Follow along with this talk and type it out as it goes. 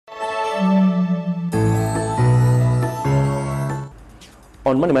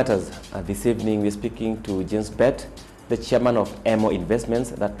On Money Matters this evening, we're speaking to James Bett, the chairman of EMO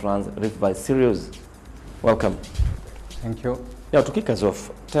Investments that runs Rift Valley Cereals. Welcome. Thank you. Now, to kick us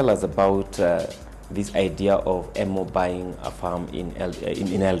off, tell us about this idea of EMO buying a farm in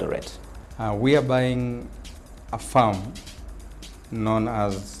Eldoret. We are buying a farm known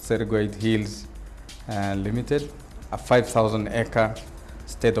as Sergoid Hills Limited, a 5,000-acre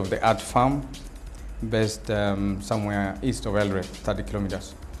state-of-the-art farm based somewhere east of Eldoret, 30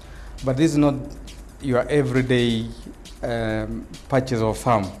 kilometers. But this is not your everyday purchase of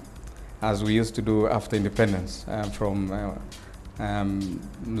farm, as we used to do after independence from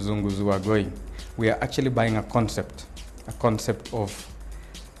Mzungu Zuagoi. We are actually buying a concept of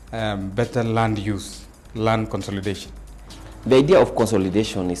better land use, land consolidation. The idea of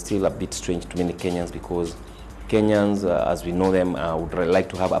consolidation is still a bit strange to many Kenyans because Kenyans, as we know them, would like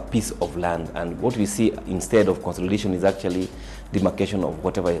to have a piece of land, and what we see instead of consolidation is actually demarcation of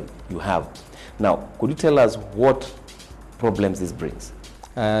whatever you have. Now, could you tell us what problems this brings?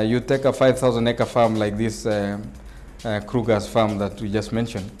 You take a 5,000-acre farm like this Kruger's farm that we just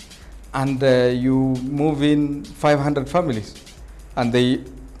mentioned, and you move in 500 families, and they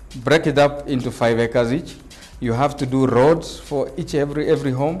break it up into 5 acres each. You have to do roads for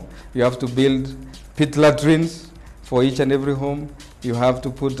every home. You have to build pit latrines for each and every home. You have to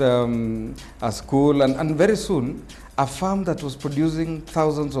put a school, and very soon, a farm that was producing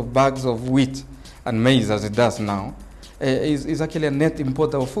thousands of bags of wheat and maize, as it does now, is actually a net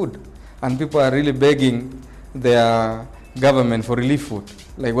importer of food. And people are really begging their government for relief food,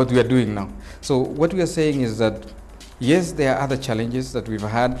 like what we are doing now. So what we are saying is that, yes, there are other challenges that we've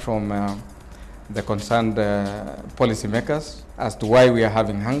had from the concerned policymakers as to why we are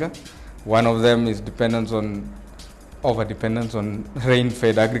having hunger. One of them is over-dependence on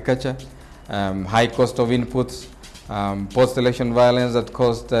rain-fed agriculture, high cost of inputs, post-election violence that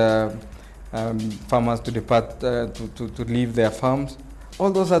caused farmers to depart, to leave their farms. All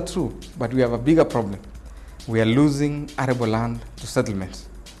those are true, but we have a bigger problem. We are losing arable land to settlements.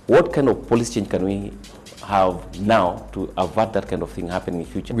 What kind of policy change can we have now to avert that kind of thing happening in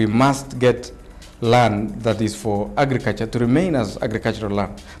the future? We must get land that is for agriculture to remain as agricultural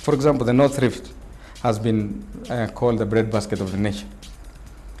land. For example, the North Rift has been called the breadbasket of the nation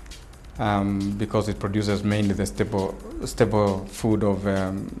because it produces mainly the staple food of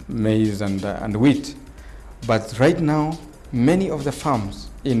maize and wheat. But right now, many of the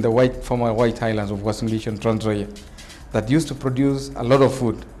farms in the former White Highlands of Uasin Gishu and Trans Nzoia that used to produce a lot of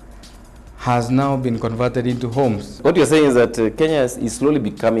food has now been converted into homes. What you're saying is that Kenya is slowly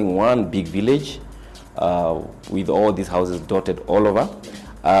becoming one big village with all these houses dotted all over.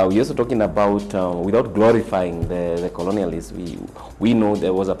 We're also talking about, without glorifying the colonialists, we know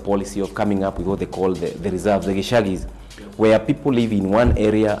there was a policy of coming up with what they call the reserves, the gishagis, where people live in one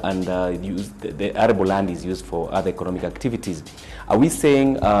area and the arable land is used for other economic activities. Are we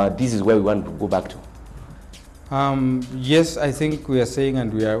saying this is where we want to go back to? Yes, I think we are saying,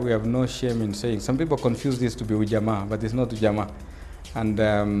 and we have no shame in saying. Some people confuse this to be ujamaa, but it's not ujamaa. And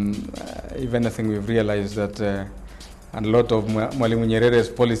if anything, we've realized that a lot of Mwalimu Nyerere's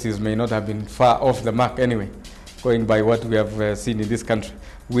policies may not have been far off the mark anyway, going by what we have seen in this country.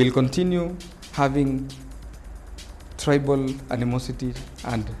 We'll continue having tribal animosity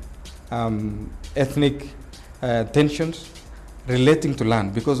and ethnic tensions relating to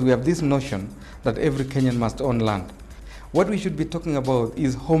land, because we have this notion that every Kenyan must own land. What we should be talking about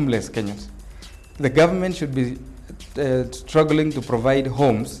is homeless Kenyans. The government should be struggling to provide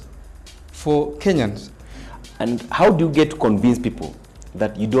homes for Kenyans. And how do you get to convince people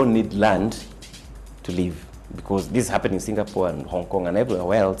that you don't need land to live? Because this happened in Singapore and Hong Kong and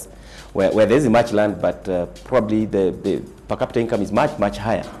everywhere else, where there isn't much land, but probably the per capita income is much, much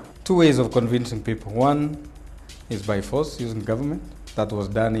higher. 2 ways of convincing people. One is by force, using government. That was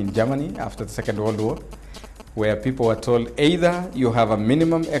done in Germany after the Second World War, where people were told either you have a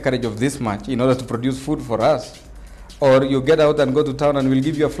minimum acreage of this much in order to produce food for us, or you get out and go to town and we'll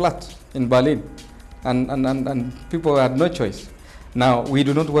give you a flat in Berlin. And people had no choice. Now, we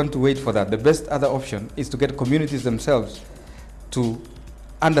do not want to wait for that. The best other option is to get communities themselves to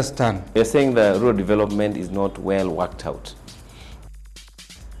understand. You're saying the rural development is not well worked out.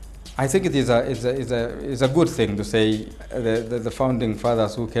 I think it is a good thing to say the founding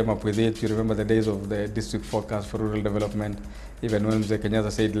fathers who came up with it. You remember the days of the district forecast for rural development, even when Mzee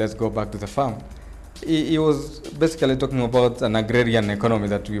Kenyatta said, let's go back to the farm. He was basically talking about an agrarian economy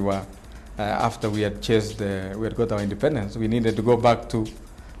that we were, after we had we had got our independence, we needed to go back to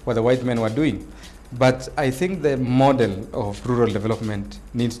what the white men were doing. But I think the model of rural development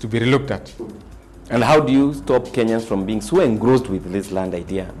needs to be relooked at. And how do you stop Kenyans from being so engrossed with this land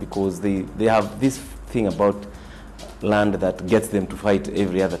idea? Because they have this thing about land that gets them to fight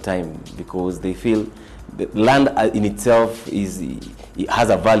every other time, because they feel the land in itself it has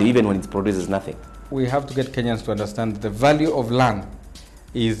a value even when it produces nothing. We have to get Kenyans to understand the value of land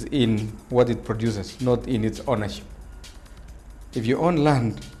is in what it produces, not in its ownership. If you own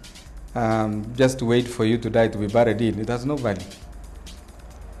land just to wait for you to die to be buried in, it has no value.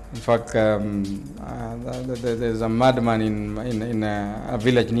 In fact, there's a madman in a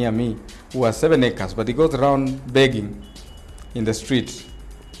village near me who has 7 acres, but he goes around begging in the streets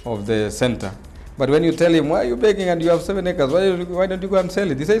of the center. But when you tell him, why are you begging and you have 7 acres, why don't you go and sell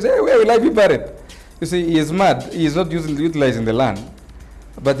it? He says, hey, where will I be buried? You see, he is mad. He is not utilizing the land,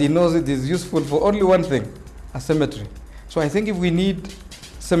 but he knows it is useful for only one thing, a cemetery. So I think if we need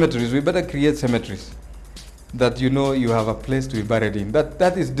cemeteries, we better create cemeteries that you have a place to be buried in.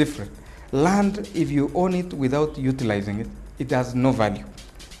 That is different. Land, if you own it without utilizing it, it has no value.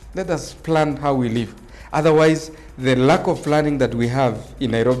 Let us plan how we live. Otherwise, the lack of planning that we have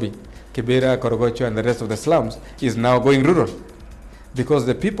in Nairobi, Kibera, Korogocho, and the rest of the slums is now going rural. Because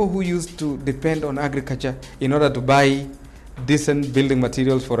the people who used to depend on agriculture in order to buy decent building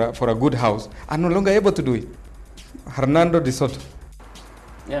materials for a good house are no longer able to do it. Hernando de Soto,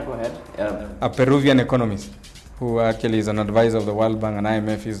 yeah, go ahead. a Peruvian economist who actually is an advisor of the World Bank and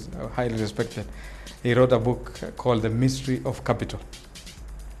IMF, is highly respected. He wrote a book called The Mystery of Capital.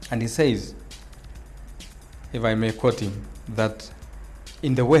 And he says, if I may quote him, that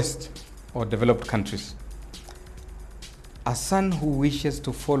in the West or developed countries, a son who wishes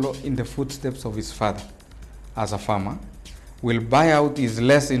to follow in the footsteps of his father as a farmer will buy out his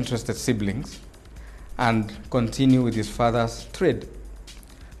less interested siblings and continue with his father's trade.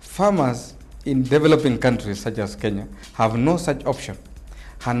 Farmers in developing countries such as Kenya have no such option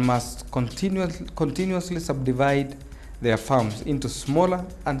and must continuously subdivide their farms into smaller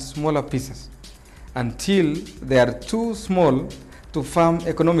and smaller pieces until they are too small to farm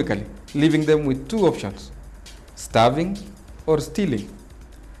economically, leaving them with 2 options, starving or stealing.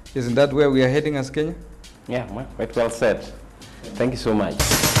 Isn't that where we are heading as Kenya? Yeah, quite well said. Thank you so much.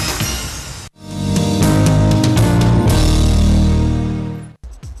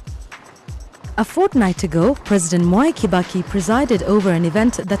 A fortnight ago, President Mwai Kibaki presided over an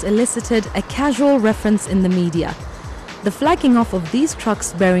event that elicited a casual reference in the media. The flagging off of these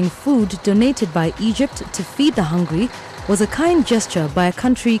trucks bearing food donated by Egypt to feed the hungry was a kind gesture by a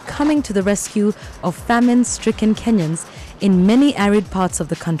country coming to the rescue of famine-stricken Kenyans in many arid parts of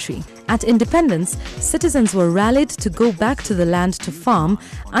the country. At independence, citizens were rallied to go back to the land to farm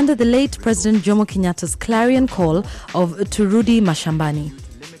under the late President Jomo Kenyatta's clarion call of Turudi Mashambani.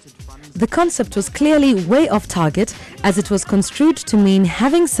 The concept was clearly way off target, as it was construed to mean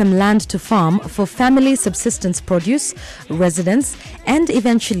having some land to farm for family subsistence produce, residence, and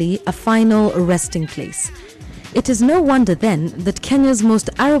eventually a final resting place. It is no wonder then that Kenya's most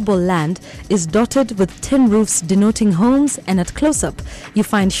arable land is dotted with tin roofs denoting homes, and at close-up you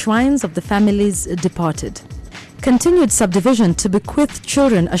find shrines of the families departed. Continued subdivision to bequeath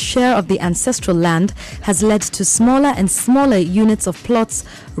children a share of the ancestral land has led to smaller and smaller units of plots,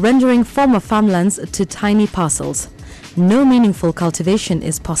 rendering former farmlands to tiny parcels. No meaningful cultivation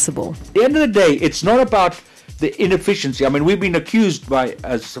is possible. At the end of the day, it's not about the inefficiency. I mean, we've been accused by,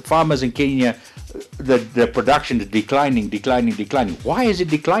 as farmers in Kenya, the production is declining. Why is it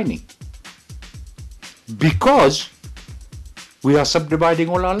declining? Because we are subdividing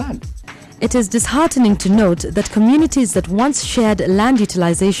all our land. It is disheartening to note that communities that once shared land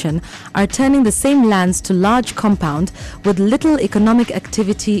utilization are turning the same lands to large compound with little economic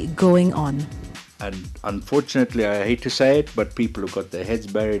activity going on. And unfortunately, I hate to say it, but people who got their heads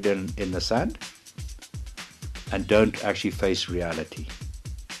buried in the sand and don't actually face reality.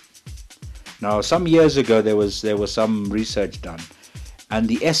 Now, some years ago, there was some research done, and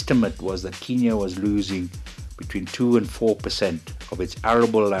the estimate was that Kenya was losing between 2 and 4% of its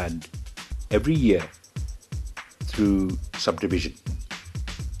arable land every year through subdivision.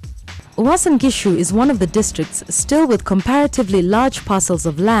 Uasin Gishu is one of the districts still with comparatively large parcels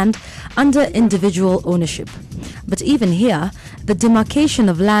of land under individual ownership. But even here, the demarcation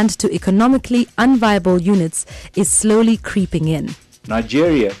of land to economically unviable units is slowly creeping in.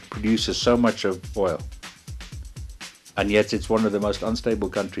 Nigeria produces so much of oil, and yet it's one of the most unstable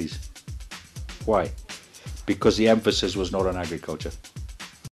countries. Why? Because the emphasis was not on agriculture.